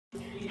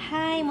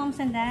Hi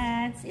moms and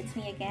dads, it's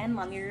me again,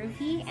 Mommy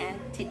Ruby,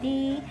 and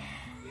today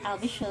I'll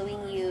be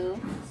showing you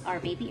our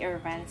baby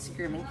Irvan's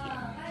grooming kit.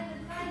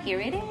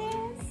 Here it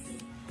is!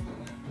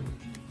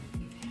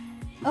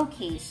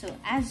 Okay, so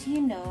as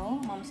you know,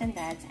 moms and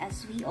dads,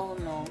 as we all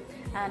know,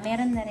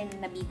 meron na rin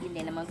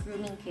nabibili ng mga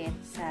grooming kit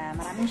sa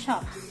maraming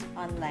shops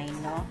online,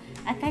 no?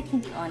 At kahit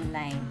hindi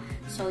online.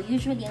 So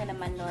usually ang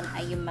naman nun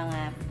ay yung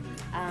mga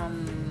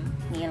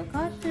nail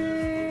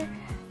cutter,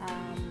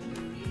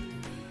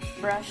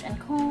 brush and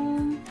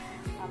comb,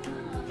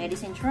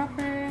 medicine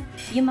dropper,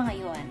 yung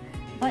mga yon.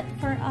 But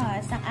for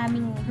us, ang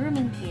aming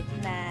grooming kit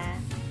na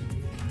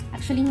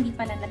actually hindi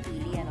pala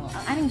napili, ano,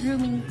 ang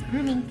aming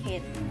grooming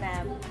kit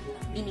na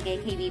binigay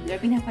kay baby or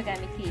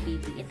pinapagamit kay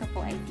baby, ito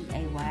po ay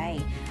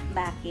DIY.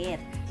 Bakit?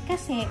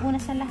 Kasi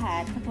una sa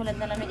lahat, katulad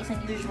na lang ng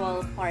isang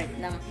usual part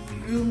ng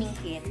grooming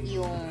kit,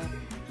 yung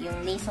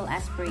nasal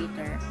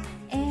aspirator,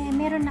 eh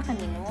meron na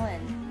kami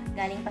noon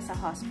galing pa sa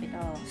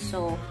hospital.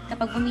 So,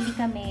 kapag bumili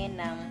kami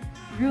ng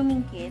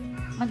grooming kit,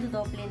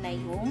 madodoble na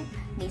yung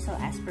nasal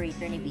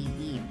aspirator ni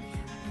baby.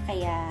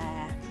 Kaya,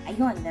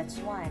 ayun, that's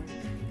one.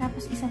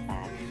 Tapos isa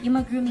pa, yung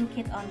mga grooming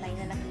kit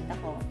online na nakita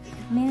ko,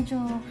 medyo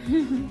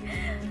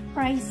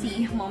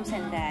pricey, moms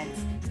and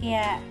dads.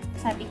 Kaya,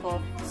 sabi ko,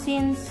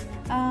 since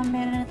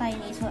meron na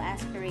tayong nasal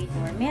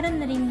aspirator, meron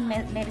na rin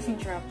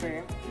medicine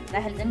dropper,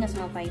 dahil dun nga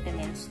sa mga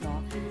vitamins,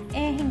 no?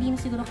 Eh, hindi na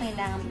siguro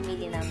kailangan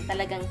bumili ng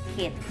talagang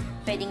kit.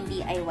 Pwedeng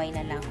DIY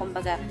na lang.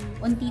 Kumbaga,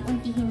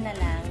 unti-untihin na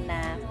lang na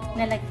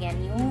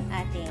nalagyan yung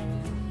ating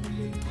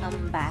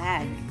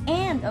bag.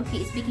 And,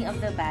 okay, speaking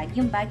of the bag,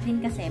 yung bag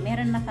din kasi,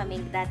 meron na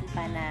kaming dati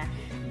pa na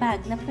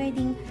bag na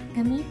pwedeng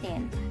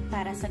gamitin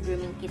para sa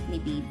grooming kit ni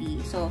baby.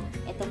 So,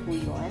 ito po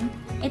yun.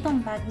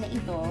 Itong bag na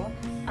ito,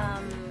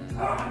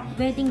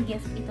 wedding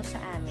gift ito sa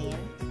amin.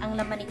 Ang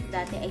laman nito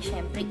dati ay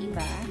syempre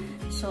iba.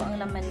 So, ang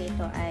laman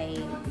nito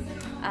ay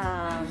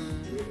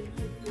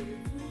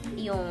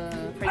yung,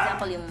 for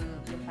example, yung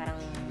parang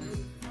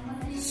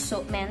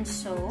soap, men's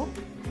soap,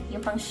 yung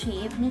pang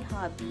shave ni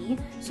hubby.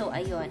 So,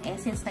 ayun,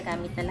 since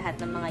nagamit na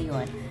lahat ng mga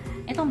yon,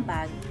 itong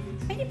bag,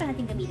 pwede pa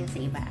natin gamitin sa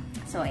iba.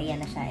 So,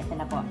 ayan na siya. Ito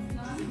na po.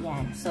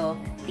 Yan. So,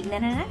 tignan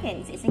na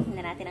natin. Isa-isang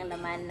tignan natin ang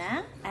laman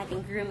ng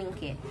ating grooming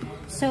kit.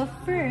 So,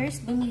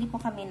 first, bumili po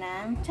kami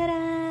ng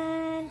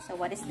charan! So,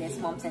 what is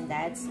this, moms and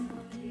dads?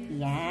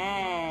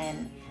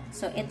 Yan.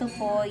 So, ito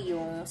po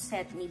yung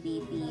set ni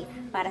baby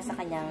para sa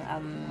kanyang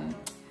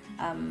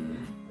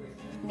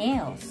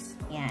nails.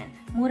 Yan.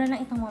 Mura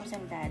lang itong moms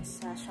and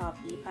dads sa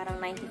Shopee. Parang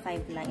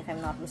 95 lang if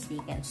I'm not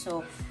mistaken.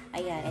 So,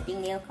 ayan. Ito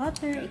yung nail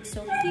cutter. It's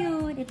so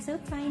cute. It's so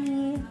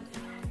tiny.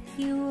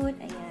 Cute.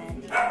 Ayan.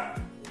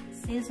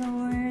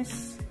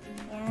 Scissors.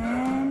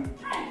 Ayan.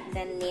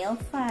 Then, nail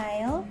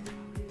file.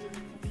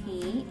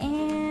 Okay.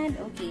 And,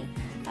 okay.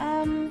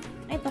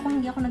 Ito,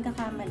 kung hindi ako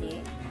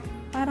nagkakamali,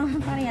 parang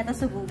yata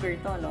sa Google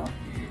to, no?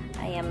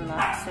 I am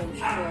not so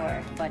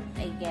sure, but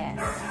I guess,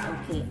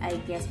 okay, I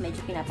guess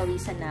medyo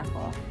pinapawisan na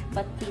ako.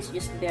 But please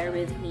just bear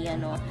with me,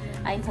 ano.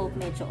 I hope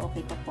medyo okay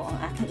pa po ang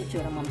aking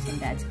itsura, moms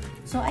and dads.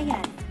 So,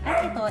 ayan.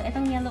 At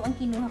itong yellow ang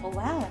kinuha ko.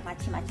 Wow,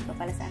 matchy-matchy pa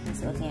pala sa aking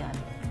suot ngayon.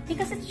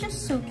 Because it's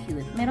just so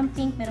cute. Merong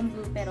pink, merong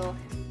blue, pero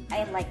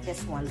I like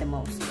this one the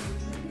most.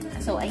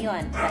 So,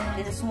 ayun.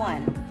 This is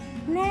one.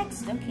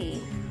 Next,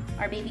 okay,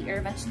 our baby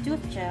Irvan's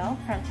tooth gel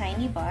from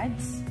Tiny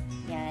Buds.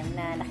 Yan,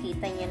 na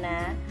nakita nyo na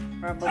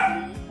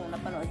probably, kung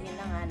napanood nyo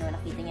na nga,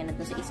 nakita nyo na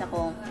doon sa isa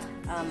kong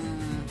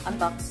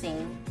unboxing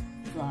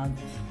vlog.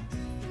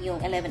 Yung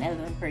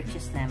 11/11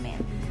 purchase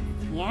namin.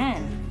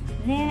 Yan.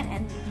 Then,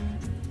 and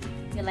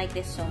you like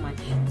this so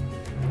much.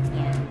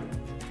 Yan.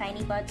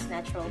 Tiny Buds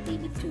Natural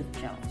Baby Tooth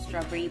Gel.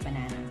 Strawberry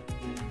Banana.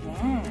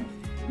 Yan.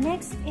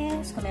 Next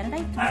is, kung meron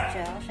tayong tooth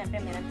gel,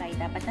 syempre meron tayo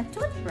dapat na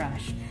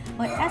toothbrush.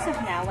 But as of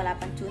now, wala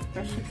pang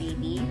toothbrush si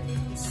baby.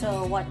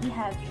 So, what we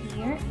have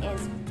here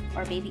is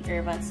our baby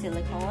Irvan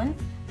silicone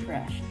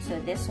brush. So,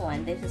 this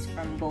one, this is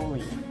from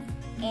Bowling.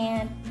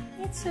 And,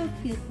 it's so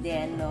cute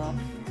din, no?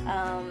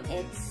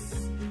 It's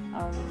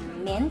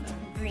mint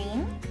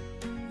green.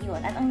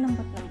 Yun. At ang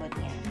lambot-lambot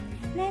niya.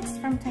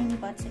 Next, from Tiny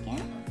Buds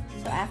again.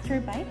 So,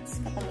 after bites,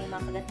 kapag may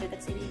mga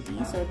kagat-kagat si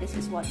baby, so this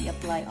is what we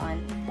apply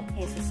on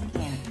his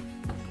skin.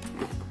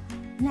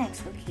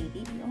 Next, okay,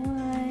 baby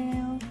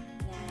oil.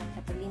 Yan,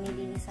 kapag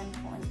linilinisan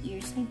ko ang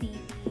ears ni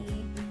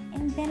baby.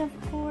 And then, of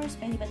course,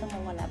 pwede ba ito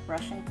mawala?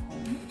 Brush and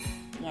comb.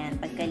 Yan,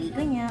 pagkaligo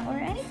niya, or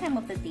any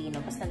time of the day, no,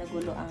 basta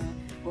nagulo ang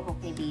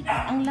buhok ni baby.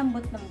 Ang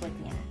lambot-lambot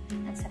niya.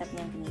 Ang sarap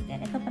niyang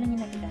gamitin. Ito pala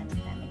yung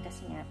nagagamit namin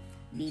kasi nga,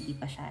 baby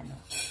pa siya,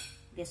 no?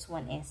 This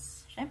one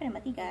is, syempre,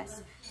 matigas.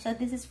 So,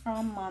 this is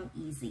from Mom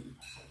Easy.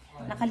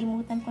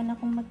 Nakalimutan ko na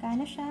kung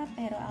magkano siya,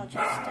 pero I'll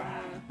just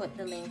put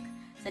the link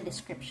sa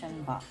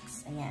description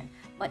box. Ayan.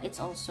 But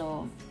it's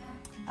also,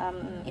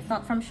 if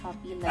not from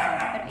Shopee,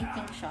 Lazada, pero I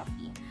think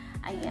Shopee.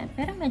 Ayan.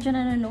 Pero medyo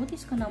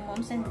na-notice ko na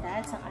moms and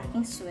dads ang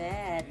aking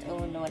sweat.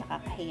 Oh no,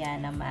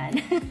 nakakahiya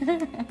naman.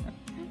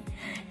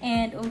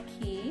 And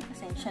okay,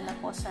 pasensya na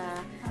po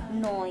sa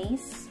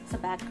noise, sa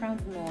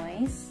background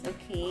noise.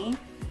 Okay.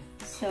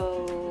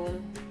 So,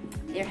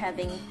 they're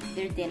having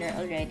their dinner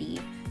already.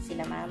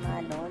 Sila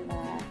mama,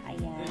 lola,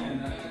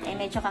 ayan. Eh,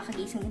 medyo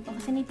kakagising din po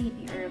kasi ni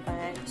Baby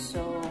Urban.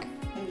 So,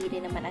 hindi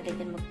rin naman agad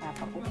din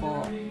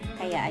magpapakupo.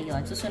 Kaya,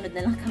 ayun, susunod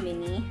na lang kami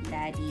ni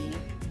Daddy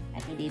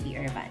at ni Baby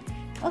Urban.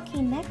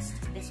 Okay, next,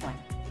 this one.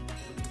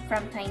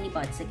 From Tiny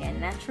Buds again.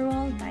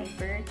 Natural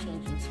Diaper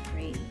Changing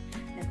Spray.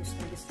 Na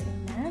gustong-gusto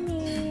rin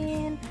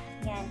namin.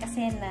 Yan,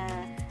 kasi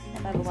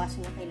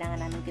nababawasan yung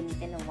kailangan namin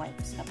gamitin ng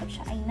wipes kapag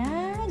siya ay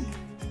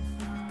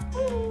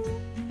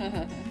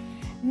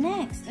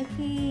Next,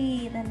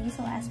 okay, the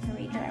nasal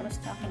aspirator I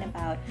was talking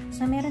about.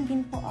 So, meron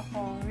din po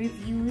akong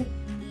review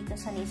dito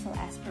sa nasal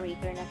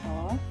aspirator na to.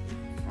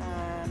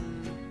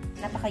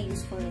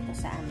 Napaka-useful nito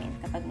sa amin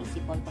kapag may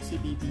sipon po si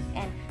baby.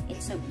 And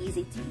it's so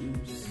easy to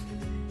use.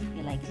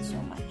 I like it so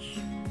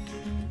much.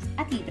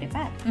 At libre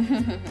pa.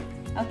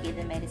 Okay,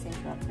 the medicine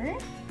dropper.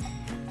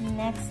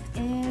 Next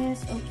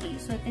is, okay,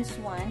 so this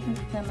one,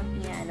 hindi ko naman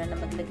pinalo na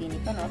maglagay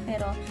nito, no?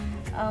 Pero,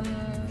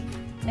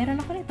 meron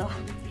ako nito.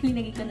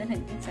 Nilagay ko na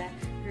lang din sa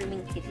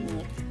grooming kit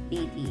ni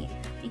baby.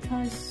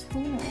 Because,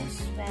 who knows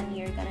when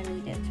you're gonna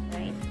need it,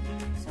 right?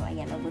 So,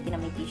 ayan, mabuti na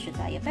may tissue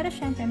tayo. Pero,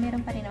 syempre,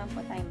 meron pa rin naman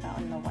po tayong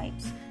baon na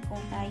wipes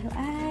kung tayo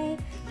ay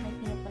may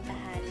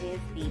pinupuntahan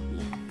with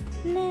baby.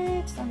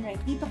 Next, alright,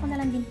 dito ko na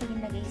lang din po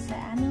nilagay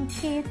sa aming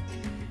kit.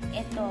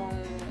 Itong,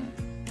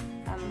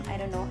 I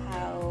don't know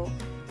how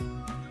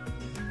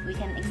we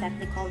can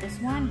exactly call this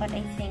one, but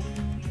I think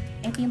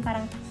ito yung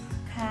parang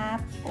cap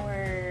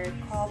or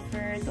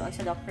cover doon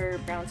sa Dr.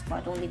 Brown's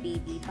Bottle ni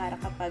baby para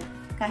kapag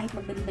kahit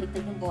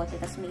magbalik-baliktad yung bote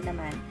tas may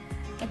laman.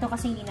 Ito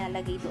kasi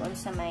nilalagay doon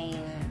sa may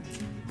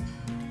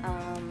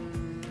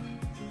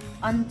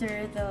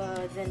under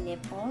the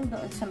nipple,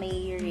 doon sa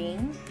may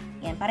ring.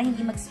 Yan, para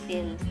hindi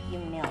mag-spill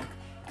yung milk.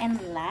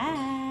 And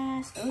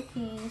last,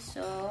 okay,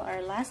 so our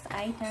last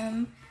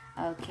item,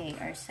 okay,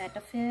 our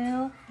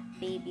Cetaphil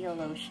baby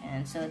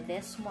lotion. So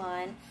this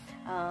one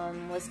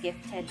was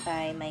gifted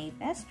by my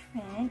best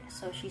friend.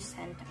 So she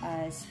sent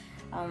us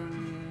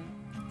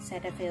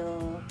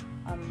Cetaphil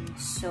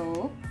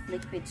soap,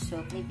 liquid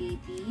soap ni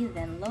baby,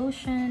 then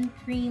lotion,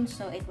 cream.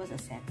 So it was a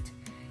set.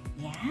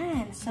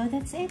 Yeah, so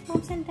that's it,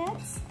 moms and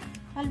dads.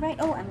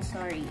 Alright, oh, I'm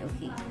sorry.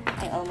 Okay,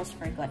 I almost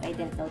forgot. I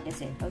didn't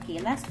notice it. Okay,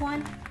 last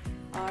one,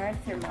 our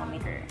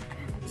thermometer.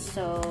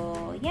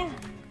 So, yeah.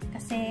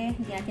 Kasi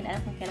hindi natin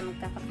alam kung kailan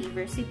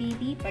magkaka-fever si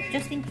baby. But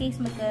just in case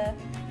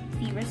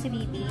magka-fever si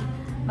baby,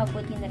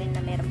 mabuti na rin na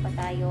meron pa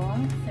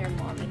tayong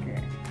thermometer.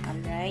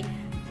 Alright?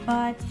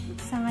 But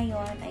sa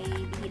ngayon ay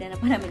bihira na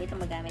pa namin ito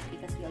magamit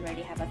because we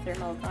already have a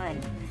thermal gun.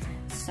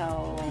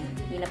 So,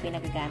 yun na po yung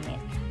nagagamit.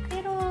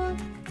 Pero,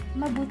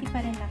 mabuti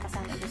pa rin na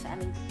kasama ito sa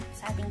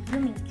ating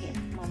grooming kit,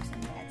 moms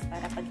and dads.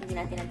 Para pag hindi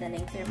natin nadala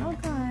yung thermal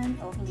gun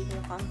o hindi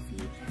nyo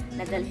comfy,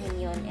 nadalhin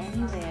yun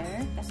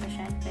anywhere. Kasi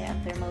syempre, ang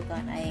thermal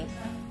gun ay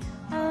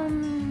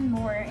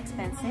more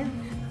expensive,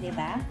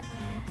 diba?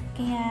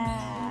 Kaya,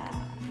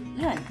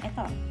 yun,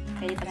 ito.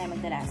 Pwede pa tayo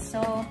magdala. So,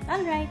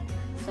 alright.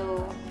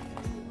 So,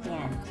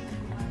 yan.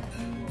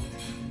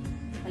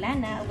 Wala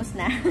na, ubos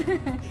na.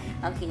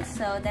 Okay,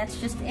 so that's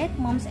just it,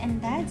 moms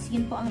and dads.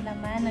 Yun po ang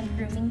laman ng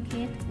grooming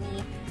kit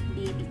ni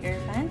Baby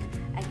Urban.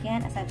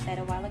 Again, as I've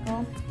said a while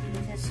ago,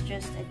 this is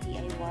just a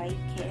DIY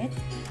kit.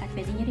 At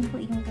pwede nyo rin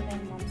po iyong gawin,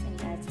 moms and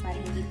dads, para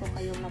hindi po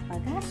kayo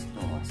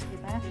mapagastos,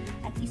 diba?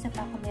 At isa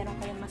pa, kung meron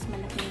kayong mas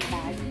malaking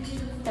bag,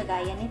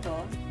 kagaya nito,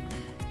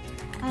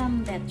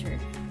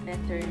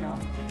 better, no?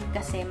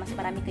 Kasi mas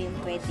marami kayong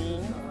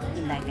pwedeng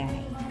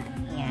ilagay.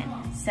 Yan.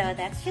 So,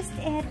 that's just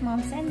it,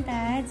 moms and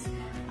dads.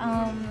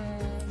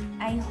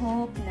 I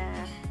hope na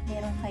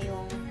meron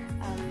kayong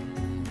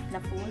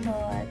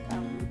napulot,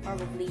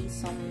 probably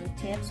some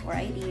tips or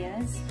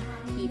ideas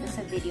dito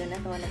sa video na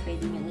to na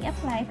pwede nyo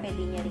i-apply,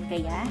 pwede nyo rin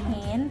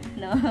gayahin,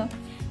 no?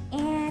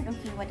 And,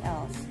 okay, what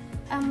else?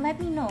 Let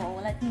me know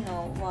what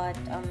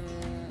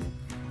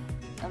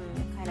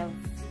kind of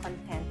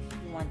content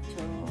you want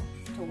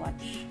to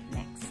watch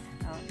next.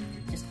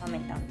 Just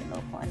comment down below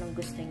kung anong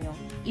gusto nyo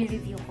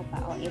i-review ko pa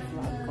o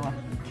i-vlog ko.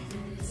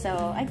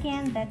 So,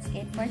 again, that's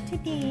it for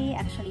today.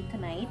 Actually,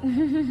 tonight.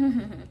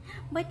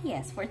 But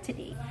yes, for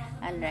today.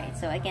 Alright.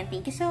 So, again,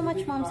 thank you so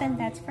much, moms and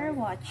dads, for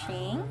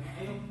watching.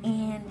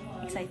 And,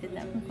 excited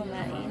na akong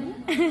kumain.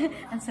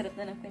 Ang sarap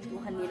na ng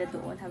kwentuhan nila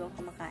doon habang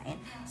kumakain.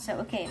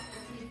 So, okay.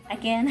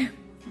 Again,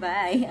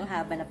 bye. Ang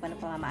haba na pa na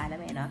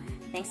pamamaalam eh, no?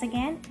 Thanks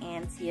again,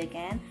 and see you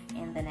again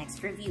in the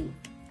next review.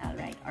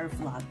 Alright, our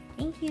vlog.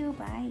 Thank you.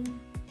 Bye.